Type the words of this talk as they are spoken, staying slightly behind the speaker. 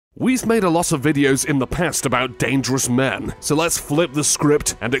We've made a lot of videos in the past about dangerous men, so let's flip the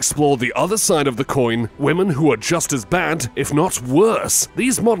script and explore the other side of the coin, women who are just as bad, if not worse.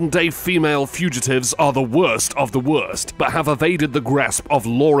 These modern-day female fugitives are the worst of the worst, but have evaded the grasp of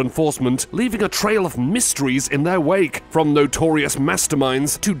law enforcement, leaving a trail of mysteries in their wake. From notorious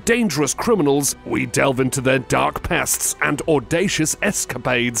masterminds to dangerous criminals, we delve into their dark pasts and audacious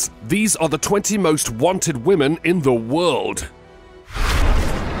escapades. These are the 20 most wanted women in the world.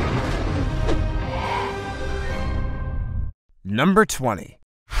 Number 20.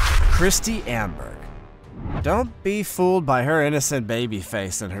 Christy Amberg. Don't be fooled by her innocent baby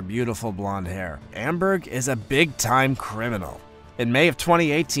face and her beautiful blonde hair. Amberg is a big-time criminal. In May of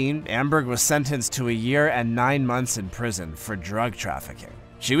 2018, Amberg was sentenced to 1 year and 9 months in prison for drug trafficking.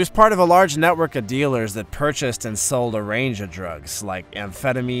 She was part of a large network of dealers that purchased and sold a range of drugs like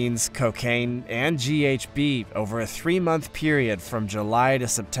amphetamines, cocaine, and GHB over a 3-month period from July to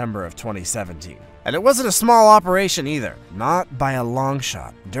September of 2017. And it wasn't a small operation either, not by a long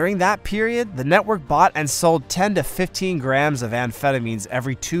shot. During that period, the network bought and sold 10 to 15 grams of amphetamines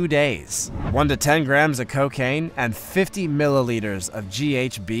every 2 days, 1 to 10 grams of cocaine, and 50 milliliters of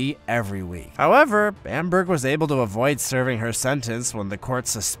GHB every week. However, Amberg was able to avoid serving her sentence when the court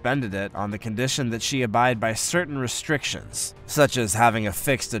suspended it on the condition that she abide by certain restrictions, such as having a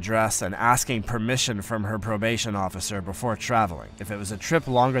fixed address and asking permission from her probation officer before traveling, if it was a trip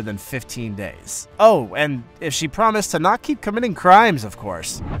longer than 15 days. Oh, and if she promised to not keep committing crimes, of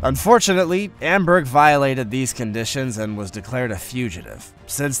course. Unfortunately, Amberg violated these conditions and was declared a fugitive.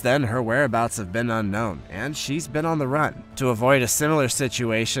 Since then, her whereabouts have been unknown, and she's been on the run. To avoid a similar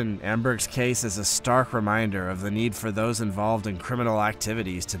situation, Amberg's case is a stark reminder of the need for those involved in criminal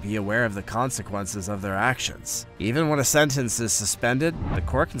activities to be aware of the consequences of their actions. Even when a sentence is suspended, the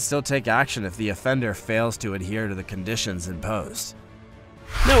court can still take action if the offender fails to adhere to the conditions imposed.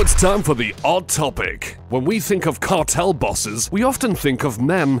 Now it's time for the odd topic. When we think of cartel bosses, we often think of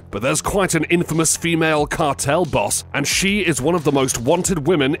men, but there's quite an infamous female cartel boss, and she is one of the most wanted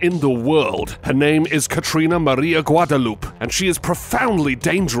women in the world. Her name is Katrina Maria Guadalupe, and she is profoundly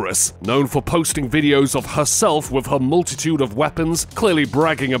dangerous, known for posting videos of herself with her multitude of weapons, clearly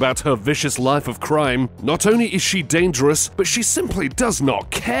bragging about her vicious life of crime. Not only is she dangerous, but she simply does not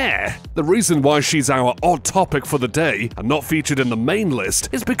care. The reason why she's our odd topic for the day, and not featured in the main list,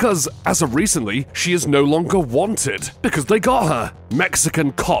 is because, as of recently, she is no longer wanted. Because they got her.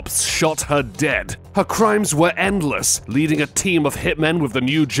 Mexican cops shot her dead. Her crimes were endless, leading a team of hitmen with the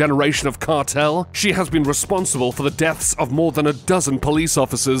new generation of cartel. She has been responsible for the deaths of more than a dozen police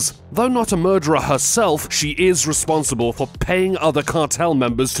officers. Though not a murderer herself, she is responsible for paying other cartel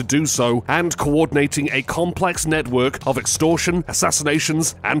members to do so and coordinating a complex network of extortion,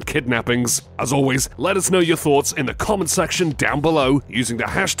 assassinations, and kidnappings. As always, let us know your thoughts in the comment section down below using the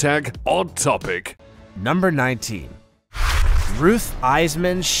hashtag #OddTopic. Number 19. Ruth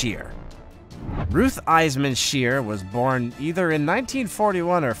Eisman Scheer. Ruth Eisman Scheer was born either in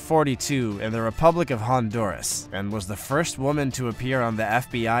 1941 or 42 in the Republic of Honduras and was the first woman to appear on the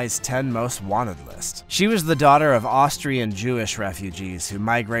FBI's 10 Most Wanted list. She was the daughter of Austrian Jewish refugees who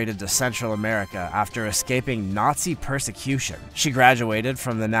migrated to Central America after escaping Nazi persecution. She graduated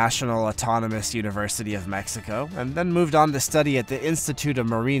from the National Autonomous University of Mexico and then moved on to study at the Institute of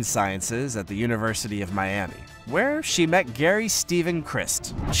Marine Sciences at the University of Miami, where she met Gary Stephen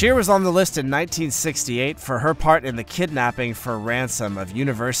Christ. Scheer was on the list in 1968 for her part in the kidnapping for ransom of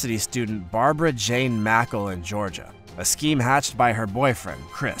university student Barbara Jane Mackle in Georgia, a scheme hatched by her boyfriend,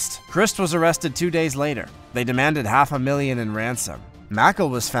 Christ. Christ was arrested 2 days later. They demanded $500,000 in ransom. Mackle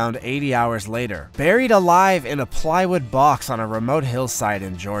was found 80 hours later, buried alive in a plywood box on a remote hillside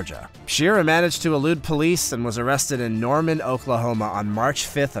in Georgia. Scheer managed to elude police and was arrested in Norman, Oklahoma on March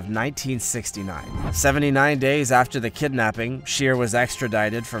 5th of 1969. 79 days after the kidnapping, Scheer was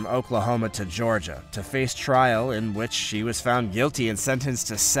extradited from Oklahoma to Georgia to face trial in which she was found guilty and sentenced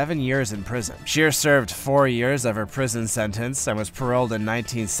to 7 years in prison. Scheer served 4 years of her prison sentence and was paroled in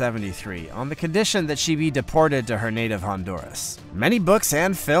 1973 on the condition that she be deported to her native Honduras. Many books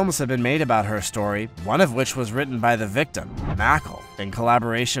and films have been made about her story, one of which was written by the victim, Mackle, in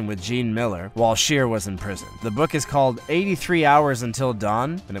collaboration with Gene Miller, while Scheer was in prison. The book is called 83 Hours Until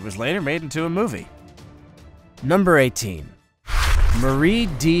Dawn, and it was later made into a movie. Number 18. Marie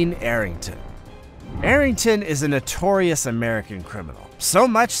Dean Arrington. Arrington is a notorious American criminal. So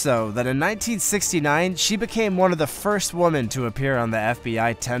much so that in 1969, she became one of the first women to appear on the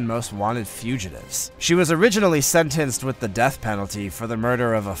FBI 10 Most Wanted Fugitives. She was originally sentenced with the death penalty for the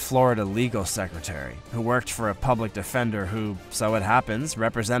murder of a Florida legal secretary who worked for a public defender who, so it happens,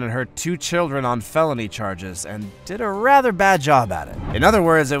 represented her 2 children on felony charges and did a rather bad job at it. In other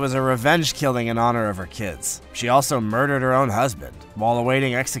words, it was a revenge killing in honor of her kids. She also murdered her own husband. While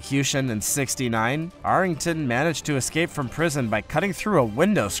awaiting execution in '69, Arrington managed to escape from prison by cutting through a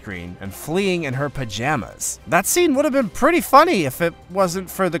window screen and fleeing in her pajamas. That scene would have been pretty funny if it wasn't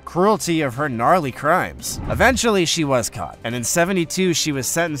for the cruelty of her gnarly crimes. Eventually, she was caught, and in '72 she was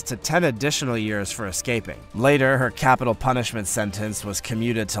sentenced to 10 additional years for escaping. Later, her capital punishment sentence was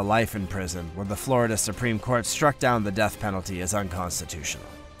commuted to life in prison, where the Florida Supreme Court struck down the death penalty as unconstitutional.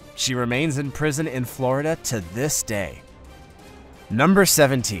 She remains in prison in Florida to this day. Number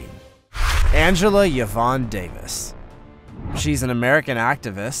 17. Angela Yvonne Davis. She's an American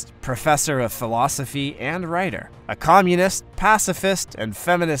activist, professor of philosophy, and writer. A communist, pacifist, and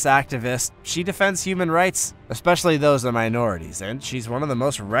feminist activist, she defends human rights, especially those of minorities, and she's one of the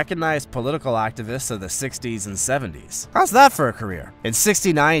most recognized political activists of the 60s and 70s. How's that for a career? In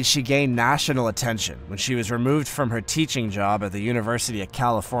 '69, she gained national attention when she was removed from her teaching job at the University of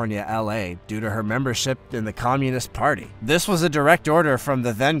California, LA, due to her membership in the Communist Party. This was a direct order from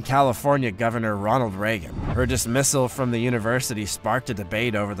the then California Governor Ronald Reagan. Her dismissal from the university sparked a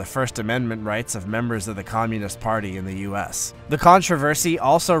debate over the First Amendment rights of members of the Communist Party in the US. The controversy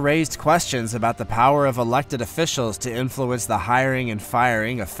also raised questions about the power of elected officials to influence the hiring and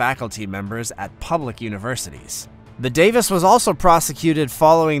firing of faculty members at public universities. The Davis was also prosecuted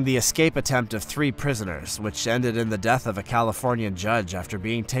following the escape attempt of 3 prisoners, which ended in the death of a Californian judge after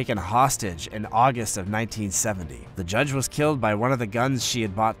being taken hostage in August of 1970. The judge was killed by one of the guns she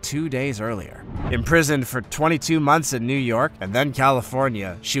had bought 2 days earlier. Imprisoned for 22 months in New York and then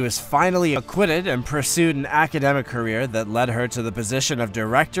California, she was finally acquitted and pursued an academic career that led her to the position of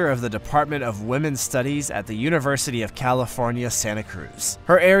director of the Department of Women's Studies at the University of California, Santa Cruz.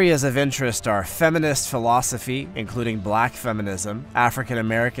 Her areas of interest are feminist philosophy, including Black feminism, African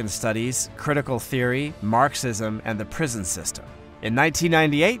American studies, critical theory, Marxism, and the prison system. In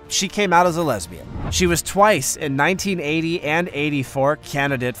 1998, she came out as a lesbian. She was twice, in 1980 and '84,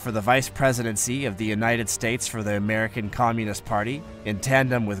 candidate for the vice presidency of the United States for the American Communist Party, in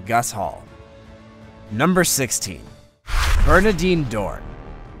tandem with Gus Hall. Number 16. Bernadine Dohrn.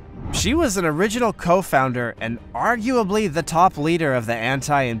 She was an original co-founder and arguably the top leader of the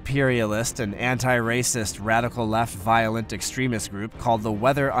anti-imperialist and anti-racist radical left violent extremist group called the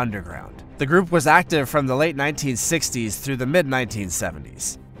Weather Underground. The group was active from the late 1960s through the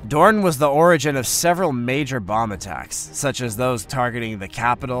mid-1970s. Dohrn was the origin of several major bomb attacks, such as those targeting the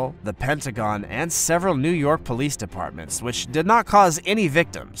Capitol, the Pentagon, and several New York police departments, which did not cause any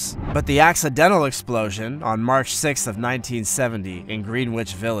victims. But the accidental explosion on March 6 of 1970 in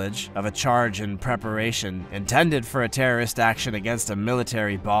Greenwich Village of a charge in preparation intended for a terrorist action against a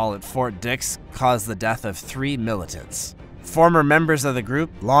military ball at Fort Dix caused the death of 3 militants. Former members of the group,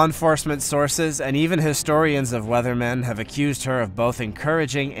 law enforcement sources, and even historians of weathermen have accused her of both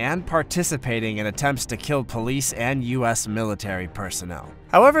encouraging and participating in attempts to kill police and U.S. military personnel.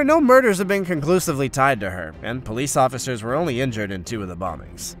 However, no murders have been conclusively tied to her, and police officers were only injured in 2 of the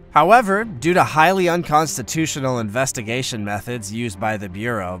bombings. However, due to highly unconstitutional investigation methods used by the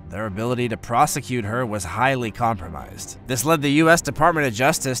Bureau, their ability to prosecute her was highly compromised. This led the U.S. Department of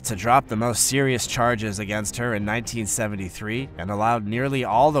Justice to drop the most serious charges against her in 1973 and allowed nearly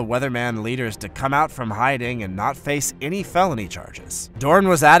all the weatherman leaders to come out from hiding and not face any felony charges. Dohrn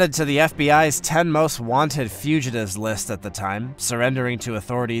was added to the FBI's 10 Most Wanted Fugitives list at the time, surrendering to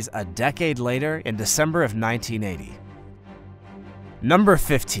authorities a decade later in December of 1980. Number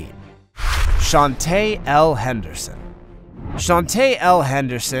 15. Shantae L. Henderson. Shantae L.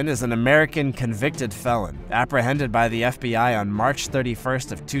 Henderson is an American convicted felon apprehended by the FBI on March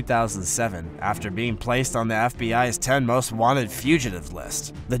 31st of 2007 after being placed on the FBI's 10 Most Wanted Fugitives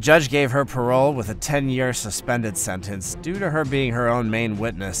list. The judge gave her parole with a 10-year suspended sentence due to her being her own main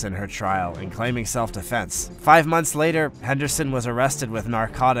witness in her trial and claiming self-defense. 5 months later, Henderson was arrested with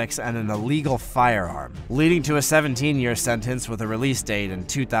narcotics and an illegal firearm, leading to a 17-year sentence with a release date in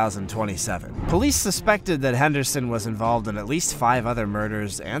 2027. Police suspected that Henderson was involved in at least 5 other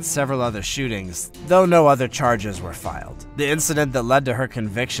murders and several other shootings, though no other charges were filed. The incident that led to her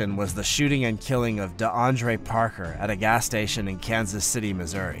conviction was the shooting and killing of DeAndre Parker at a gas station in Kansas City,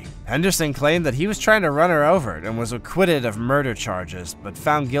 Missouri. Henderson claimed that he was trying to run her over and was acquitted of murder charges, but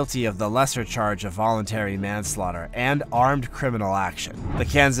found guilty of the lesser charge of voluntary manslaughter and armed criminal action. The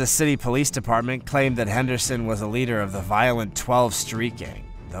Kansas City Police Department claimed that Henderson was a leader of the violent 12 Street Gang,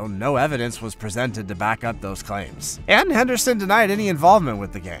 though no evidence was presented to back up those claims. And Henderson denied any involvement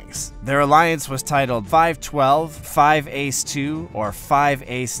with the gangs. Their alliance was titled 512, 5 Ace 2, or 5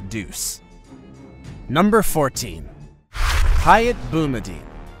 Ace Deuce. Number 14. Hayat Boumediene.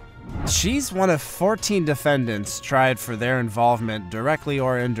 She's one of 14 defendants tried for their involvement, directly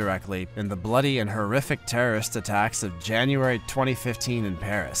or indirectly, in the bloody and horrific terrorist attacks of January 2015 in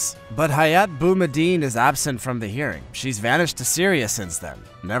Paris. But Hayat Boumediene is absent from the hearing. She's vanished to Syria since then.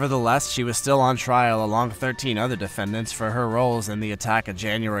 Nevertheless, she was still on trial along 13 other defendants for her roles in the attack of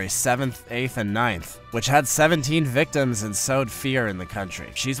January 7th, 8th, and 9th, which had 17 victims and sowed fear in the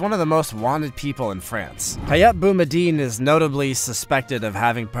country. She's one of the most wanted people in France. Hayat Boumediene is notably suspected of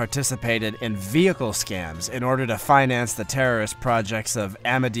having participated in vehicle scams in order to finance the terrorist projects of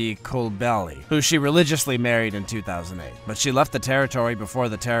Amedy Coulibaly, who she religiously married in 2008. But she left the territory before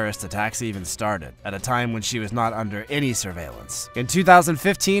the terrorist attacks even started, at a time when she was not under any surveillance. In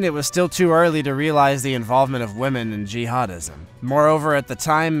 2015, it was still too early to realize the involvement of women in jihadism. Moreover, at the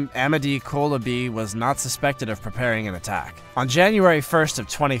time, Amedy Coulibaly was not suspected of preparing an attack. On January 1st of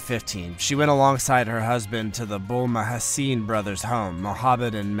 2015, she went alongside her husband to the Boulmahassin brothers' home,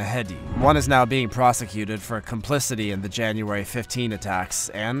 Mohammed and Mehdi. One is now being prosecuted for complicity in the January 15 attacks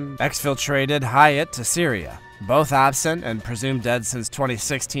and exfiltrated Hayat to Syria. Both absent and presumed dead since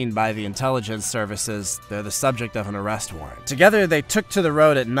 2016 by the intelligence services, they're the subject of an arrest warrant. Together, they took to the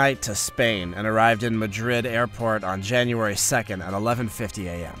road at night to Spain and arrived in Madrid airport on January 2nd at 11:50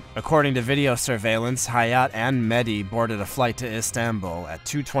 a.m. According to video surveillance, Hayat and Mehdi boarded a flight to Istanbul at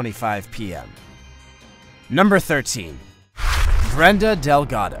 2:25 p.m. Number 13. Brenda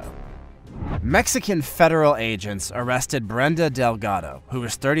Delgado. Mexican federal agents arrested Brenda Delgado, who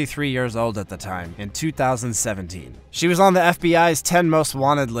was 33 years old at the time, in 2017. She was on the FBI's 10 most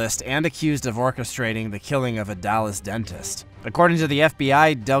wanted list and accused of orchestrating the killing of a Dallas dentist. According to the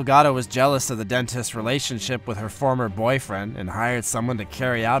FBI, Delgado was jealous of the dentist's relationship with her former boyfriend and hired someone to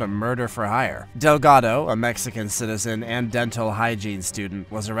carry out a murder for hire. Delgado, a Mexican citizen and dental hygiene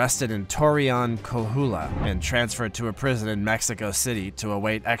student, was arrested in Torreon, Coahuila, and transferred to a prison in Mexico City to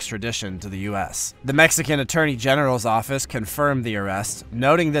await extradition to the U.S. The Mexican Attorney General's office confirmed the arrest,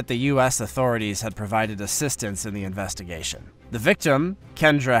 noting that the U.S. authorities had provided assistance in the investigation. The victim,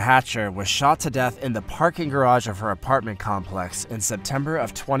 Kendra Hatcher, was shot to death in the parking garage of her apartment complex in September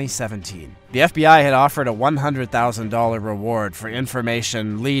of 2017. The FBI had offered a $100,000 reward for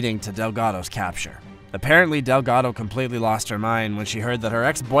information leading to Delgado's capture. Apparently, Delgado completely lost her mind when she heard that her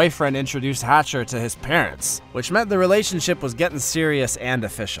ex-boyfriend introduced Hatcher to his parents, which meant the relationship was getting serious and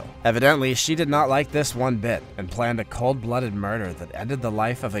official. Evidently, she did not like this one bit and planned a cold-blooded murder that ended the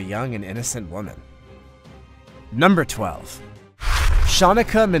life of a young and innocent woman. Number 12.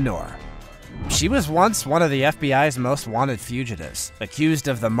 Shanika Minor. She was once one of the FBI's most wanted fugitives, accused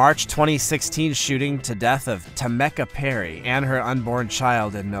of the March 2016 shooting to death of Tameka Perry and her unborn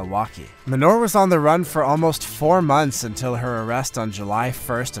child in Milwaukee. Minor was on the run for almost 4 months until her arrest on July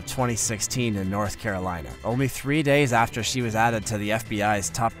 1st of 2016 in North Carolina, only 3 days after she was added to the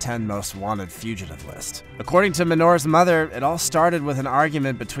FBI's top 10 most wanted fugitive list. According to Minor's mother, it all started with an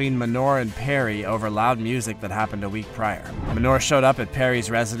argument between Minor and Perry over loud music that happened a week prior. Minor showed up at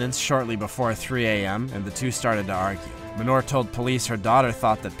Perry's residence shortly before 3 a.m., and the two started to argue. Minor told police her daughter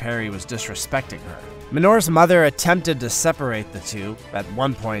thought that Perry was disrespecting her. Minor's mother attempted to separate the two. At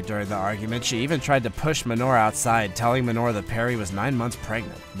one point during the argument, she even tried to push Minor outside, telling Minor that Perry was 9 months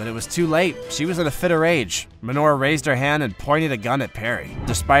pregnant. But it was too late. She was in a fit of rage. Minor raised her hand and pointed a gun at Perry.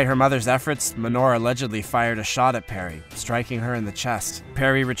 Despite her mother's efforts, Minor allegedly fired a shot at Perry, striking her in the chest.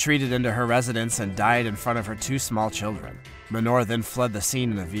 Perry retreated into her residence and died in front of her 2 small children. Minor then fled the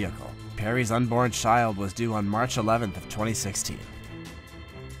scene in a vehicle. Perry's unborn child was due on March 11th of 2016.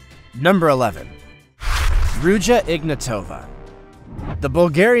 Number 11. Ruja Ignatova. The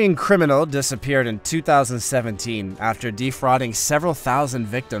Bulgarian criminal disappeared in 2017 after defrauding several thousand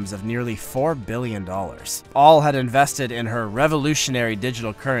victims of nearly $4 billion. All had invested in her revolutionary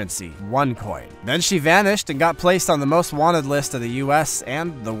digital currency, OneCoin. Then she vanished and got placed on the most wanted list of the US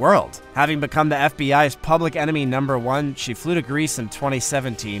and the world. Having become the FBI's public enemy #1, she flew to Greece in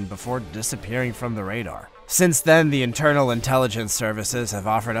 2017 before disappearing from the radar. Since then, the Internal Intelligence Services have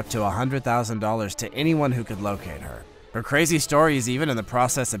offered up to $100,000 to anyone who could locate her. Her crazy story is even in the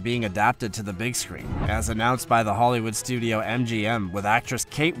process of being adapted to the big screen, as announced by the Hollywood studio MGM, with actress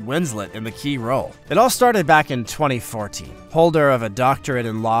Kate Winslet in the key role. It all started back in 2014. Holder of a doctorate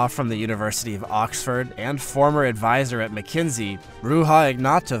in law from the University of Oxford and former advisor at McKinsey, Ruha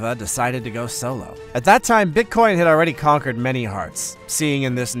Ignatova decided to go solo. At that time, Bitcoin had already conquered many hearts, seeing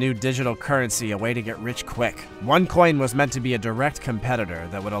in this new digital currency a way to get rich quick. OneCoin was meant to be a direct competitor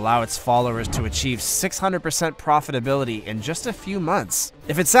that would allow its followers to achieve 600% profitability in just a few months.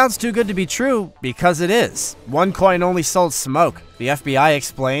 If it sounds too good to be true, because it is. OneCoin only sold smoke. The FBI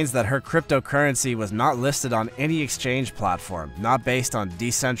explains that her cryptocurrency was not listed on any exchange platform, not based on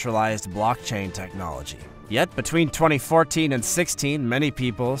decentralized blockchain technology. Yet, between 2014 and 16, many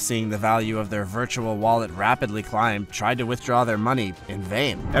people, seeing the value of their virtual wallet rapidly climb, tried to withdraw their money in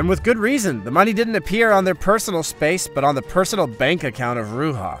vain. And with good reason. The money didn't appear on their personal space, but on the personal bank account of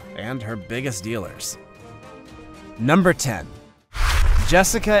Ruha and her biggest dealers. Number 10.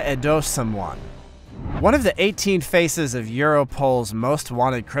 Jessica Edosamwan. One of the 18 faces of Europol's most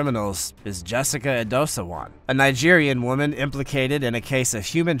wanted criminals is Jessica Edosamwan, a Nigerian woman implicated in a case of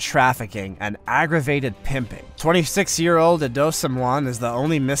human trafficking and aggravated pimping. 26-year-old Edosamwan is the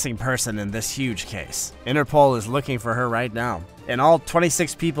only missing person in this huge case. Interpol is looking for her right now. In all,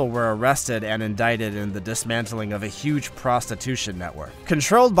 26 people were arrested and indicted in the dismantling of a huge prostitution network,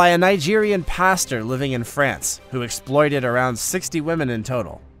 controlled by a Nigerian pastor living in France, who exploited around 60 women in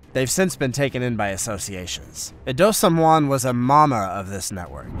total. They've since been taken in by associations. Edosamwan was a mama of this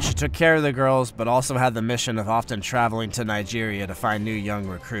network. She took care of the girls, but also had the mission of often traveling to Nigeria to find new young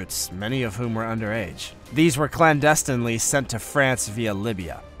recruits, many of whom were underage. These were clandestinely sent to France via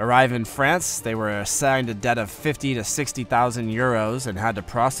Libya. Arrived in France, they were assigned a debt of 50 to 60,000 euros and had to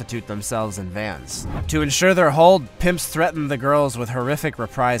prostitute themselves in vans. To ensure their hold, pimps threatened the girls with horrific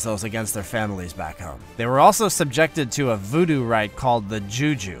reprisals against their families back home. They were also subjected to a voodoo rite called the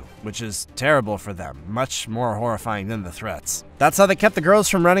juju, which is terrible for them, much more horrifying than the threats. That's how they kept the girls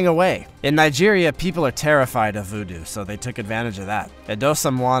from running away. In Nigeria, people are terrified of voodoo, so they took advantage of that.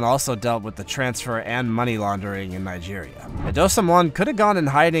 Edosamwan also dealt with the transfer and money laundering in Nigeria. Edosamwan could have gone in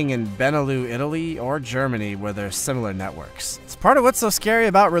hiding in Benelux, Italy, or Germany, where there's similar networks. It's part of what's so scary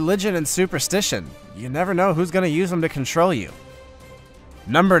about religion and superstition. You never know who's going to use them to control you.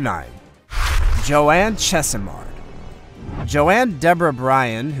 Number 9. Joanne Chesimard. Joanne Deborah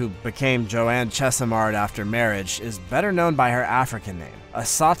Bryan, who became Joanne Chesimard after marriage, is better known by her African name,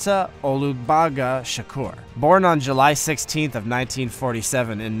 Assata Olubaga Shakur. Born on July 16th of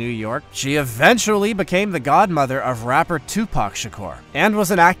 1947 in New York, she eventually became the godmother of rapper Tupac Shakur, and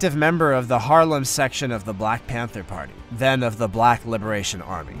was an active member of the Harlem section of the Black Panther Party, then of the Black Liberation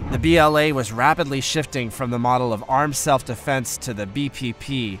Army. The BLA was rapidly shifting from the model of armed self-defense to the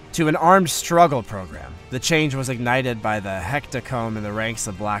BPP to an armed struggle program. The change was ignited by the hectocomb in the ranks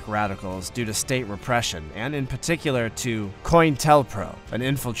of black radicals due to state repression, and in particular to COINTELPRO, an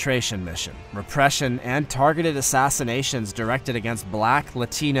infiltration mission, repression, and targeted assassinations directed against Black,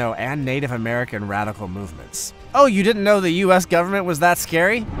 Latino, and Native American radical movements. Oh, you didn't know the US government was that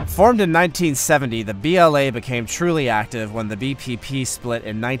scary? Formed in 1970, the BLA became truly active when the BPP split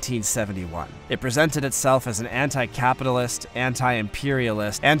in 1971. It presented itself as an anti-capitalist,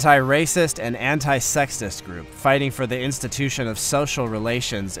 anti-imperialist, anti-racist, and anti-sexist group, fighting for the institution of social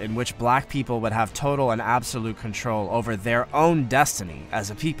relations in which black people would have total and absolute control over their own destiny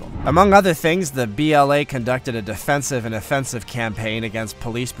as a people. Among other things, the BLA conducted a defensive and offensive campaign against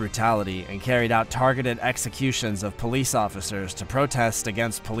police brutality and carried out targeted executions of police officers to protest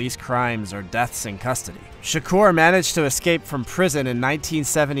against police crimes or deaths in custody. Shakur managed to escape from prison in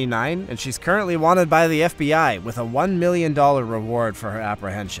 1979, and she's currently wanted by the FBI with a $1 million reward for her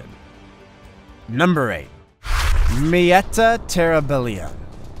apprehension. Number 8. Mieta Terabelian.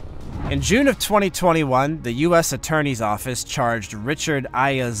 In June of 2021, the U.S. Attorney's Office charged Richard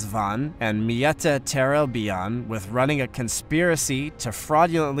Ayazvan and Mieta Terabelian with running a conspiracy to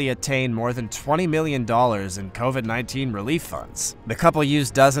fraudulently attain more than $20 million in COVID-19 relief funds. The couple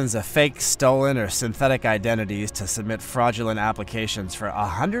used dozens of fake, stolen, or synthetic identities to submit fraudulent applications for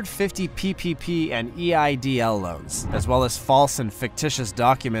 150 PPP and EIDL loans, as well as false and fictitious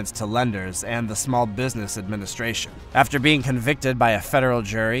documents to lenders and the Small Business Administration. After being convicted by a federal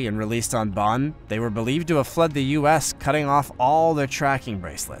jury and released on bond, they were believed to have fled the U.S., cutting off all their tracking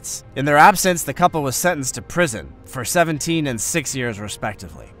bracelets. In their absence, the couple was sentenced to prison for 17 and 6 years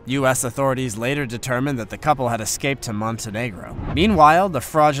respectively. U.S. authorities later determined that the couple had escaped to Montenegro. Meanwhile, the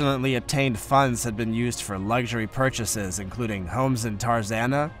fraudulently obtained funds had been used for luxury purchases, including homes in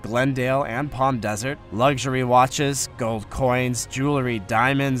Tarzana, Glendale, and Palm Desert, luxury watches, gold coins, jewelry,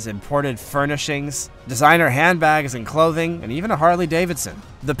 diamonds, imported furnishings, designer handbags and clothing, and even a Harley-Davidson.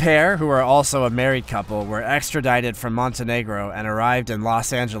 The pair, who are also a married couple, were extradited from Montenegro and arrived in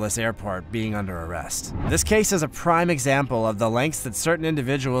Los Angeles airport being under arrest. This case is a prime example of the lengths that certain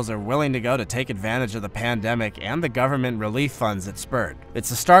individuals are willing to go to take advantage of the pandemic and the government relief funds it spurred. It's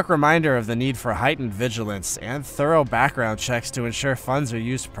a stark reminder of the need for heightened vigilance and thorough background checks to ensure funds are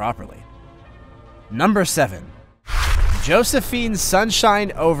used properly. Number 7. Josephine Sunshine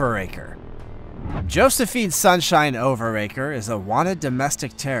Overacre. Josephine Sunshine Overacre is a wanted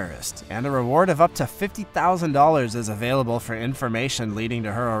domestic terrorist, and a reward of up to $50,000 is available for information leading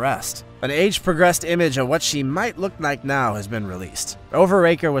to her arrest. An age-progressed image of what she might look like now has been released.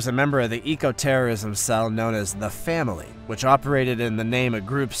 Overacre was a member of the eco-terrorism cell known as The Family, which operated in the name of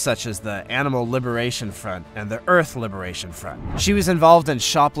groups such as the Animal Liberation Front and the Earth Liberation Front. She was involved in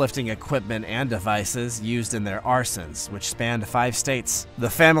shoplifting equipment and devices used in their arsons, which spanned 5 states. The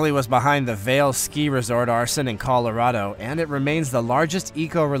Family was behind the Vail Ski Resort arson in Colorado, and it remains the largest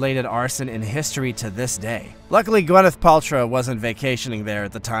eco-related arson in history to this day. Luckily, Gwyneth Paltrow wasn't vacationing there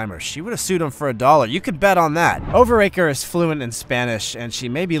at the time, or she would have sued him for $1. You could bet on that. Overacre is fluent in Spanish, and she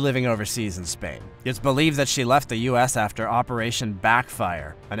may be living overseas in Spain. It's believed that she left the U.S. after Operation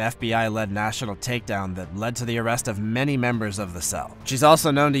Backfire, an FBI-led national takedown that led to the arrest of many members of the cell. She's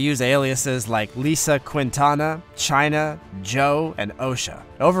also known to use aliases like Lisa Quintana, China, Joe, and Osha.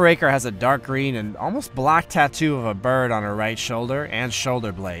 Overacre has a dark green and almost black tattoo of a bird on her right shoulder and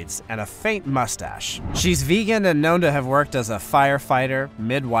shoulder blades, and a faint mustache. She's vegan and known to have worked as a firefighter,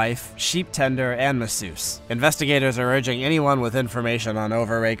 midwife, sheep tender, and masseuse. Investigators are urging anyone with information on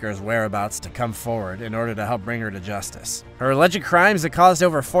Overacre's whereabouts to come forward in order to help bring her to justice. Her alleged crimes have caused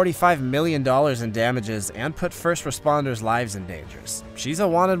over $45 million in damages and put first responders' lives in danger. She's a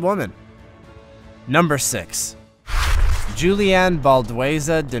wanted woman. Number 6. Julianne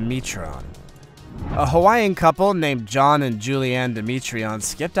Baldueza Demetrion. A Hawaiian couple named John and Julianne Demetrion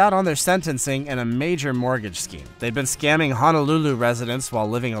skipped out on their sentencing in a major mortgage scheme. They'd been scamming Honolulu residents while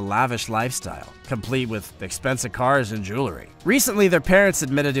living a lavish lifestyle, complete with expensive cars and jewelry. Recently, their parents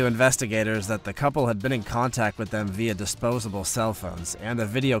admitted to investigators that the couple had been in contact with them via disposable cell phones and a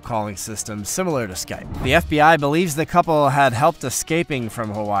video calling system similar to Skype. The FBI believes the couple had helped escaping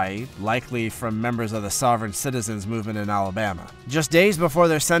from Hawaii, likely from members of the Sovereign Citizens movement in Alabama. Just days before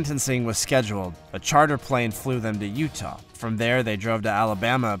their sentencing was scheduled, a charter plane flew them to Utah. From there, they drove to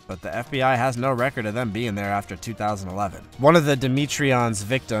Alabama, but the FBI has no record of them being there after 2011. One of the Demetrion's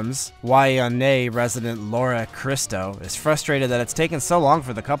victims, Waianae resident Laura Christo, is frustrated that it's taken so long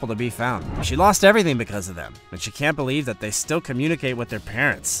for the couple to be found. She lost everything because of them, and she can't believe that they still communicate with their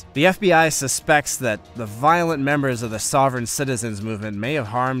parents. The FBI suspects that the violent members of the Sovereign Citizens movement may have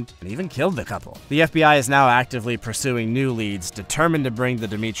harmed and even killed the couple. The FBI is now actively pursuing new leads, determined to bring the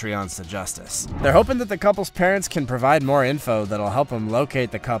Demetrions to justice. They're hoping that the couple's parents can provide more info that'll help them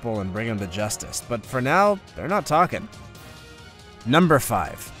locate the couple and bring them to justice, but for now, they're not talking. Number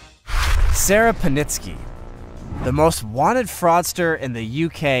 5. Sarah Panitsky. The most wanted fraudster in the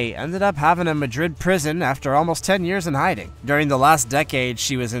UK ended up having a Madrid prison after almost 10 years in hiding. During the last decade,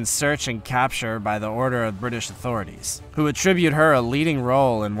 she was in search and capture by the order of British authorities, who attribute her a leading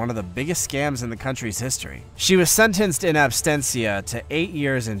role in one of the biggest scams in the country's history. She was sentenced in absentia to 8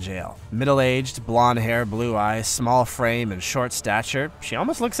 years in jail. Middle-aged, blonde hair, blue eyes, small frame, and short stature, she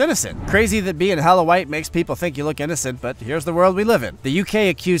almost looks innocent. Crazy that being hella white makes people think you look innocent, but here's the world we live in. The UK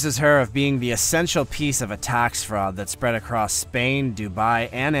accuses her of being the essential piece of a tax fraud that spread across Spain, Dubai,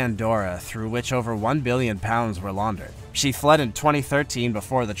 and Andorra, through which over £1 billion were laundered. She fled in 2013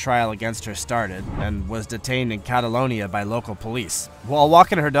 before the trial against her started, and was detained in Catalonia by local police while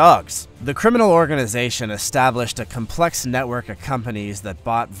walking her dogs. The criminal organization established a complex network of companies that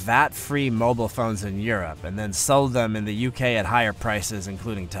bought VAT-free mobile phones in Europe and then sold them in the UK at higher prices,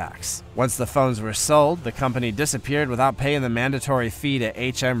 including tax. Once the phones were sold, the company disappeared without paying the mandatory fee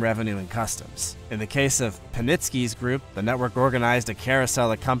to HM Revenue and Customs. In the case of Panitsky's group, the network organized a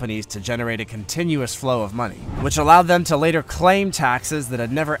carousel of companies to generate a continuous flow of money, which allowed them to later claim taxes that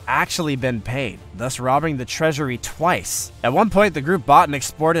had never actually been paid, thus robbing the treasury twice. At one point, the group bought and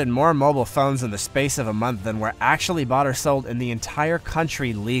exported more mobile phones in the space of a month than were actually bought or sold in the entire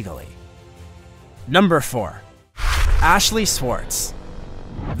country legally. Number 4. Ashley Swartz.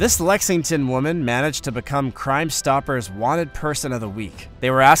 This Lexington woman managed to become Crime Stoppers' Wanted Person of the Week.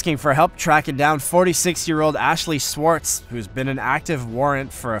 They were asking for help tracking down 46-year-old Ashley Swartz, who's been an active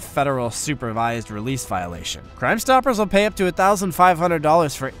warrant for a federal supervised release violation. Crime Stoppers will pay up to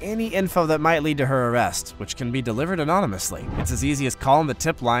 $1,500 for any info that might lead to her arrest, which can be delivered anonymously. It's as easy as calling the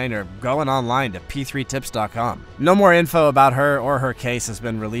tip line or going online to p3tips.com. No more info about her or her case has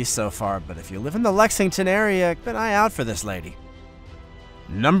been released so far, but if you live in the Lexington area, keep an eye out for this lady.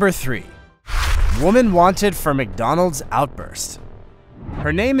 Number 3. Woman wanted for McDonald's outburst.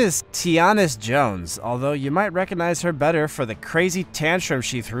 Her name is Tianis Jones, although you might recognize her better for the crazy tantrum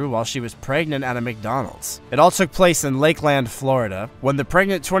she threw while she was pregnant at a McDonald's. It all took place in Lakeland, Florida, when the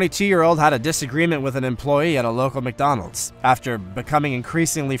pregnant 22-year-old had a disagreement with an employee at a local McDonald's. After becoming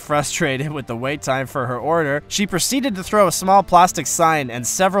increasingly frustrated with the wait time for her order, she proceeded to throw a small plastic sign and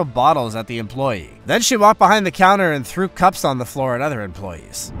several bottles at the employee. Then she walked behind the counter and threw cups on the floor at other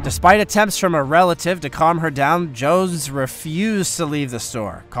employees. Despite attempts from a relative to calm her down, Jones refused to leave the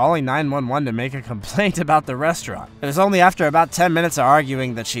store, calling 911 to make a complaint about the restaurant. It was only after about 10 minutes of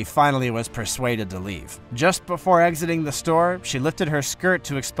arguing that she finally was persuaded to leave. Just before exiting the store, she lifted her skirt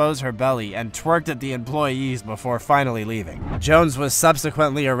to expose her belly and twerked at the employees before finally leaving. Jones was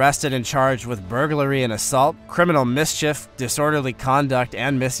subsequently arrested and charged with burglary and assault, criminal mischief, disorderly conduct,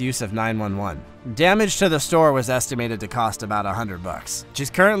 and misuse of 911. Damage to the store was estimated to cost about $100.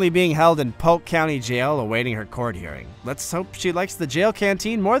 She's currently being held in Polk County Jail awaiting her court hearing. Let's hope she likes the jail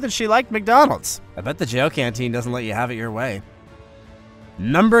canteen more than she liked McDonald's. I bet the jail canteen doesn't let you have it your way.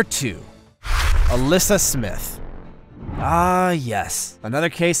 Number 2. Alyssa Smith. Ah, yes. Another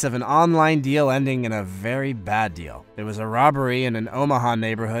case of an online deal ending in a very bad deal. It was a robbery in an Omaha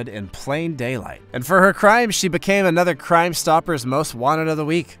neighborhood in plain daylight. And for her crime, she became another Crime Stoppers' Most Wanted of the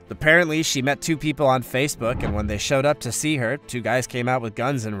Week. Apparently, she met 2 people on Facebook, and when they showed up to see her, 2 guys came out with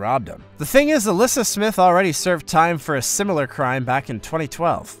guns and robbed them. The thing is, Alyssa Smith already served time for a similar crime back in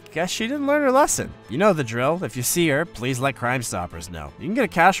 2012. Guess she didn't learn her lesson. You know the drill. If you see her, please let Crime Stoppers know. You can get a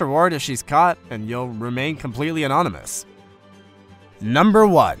cash reward if she's caught, and you'll remain completely anonymous. Number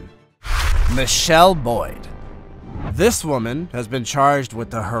 1. Michelle Boyd. This woman has been charged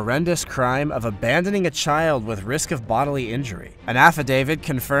with the horrendous crime of abandoning a child with risk of bodily injury. An affidavit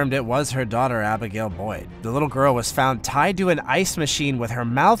confirmed it was her daughter, Abigail Boyd. The little girl was found tied to an ice machine with her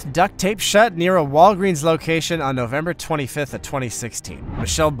mouth duct taped shut near a Walgreens location on November 25th of 2016.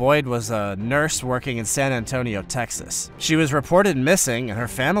 Michelle Boyd was a nurse working in San Antonio, Texas. She was reported missing, and her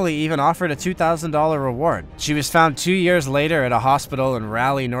family even offered a $2,000 reward. She was found 2 years later at a hospital in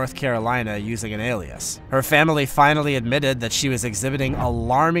Raleigh, North Carolina, using an alias. Her family finally admitted that she was exhibiting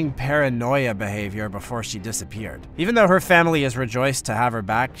alarming paranoia behavior before she disappeared. Even though her family is rejoiced to have her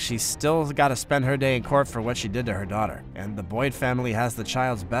back, she's still got to spend her day in court for what she did to her daughter, and the Boyd family has the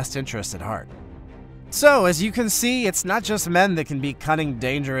child's best interest at heart. So, as you can see, it's not just men that can be cunning,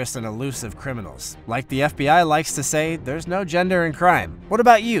 dangerous, and elusive criminals. Like the FBI likes to say, there's no gender in crime. What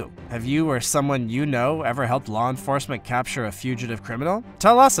about you? Have you or someone you know ever helped law enforcement capture a fugitive criminal?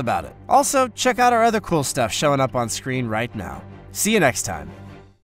 Tell us about it. Also, check out our other cool stuff showing up on screen right now. See you next time.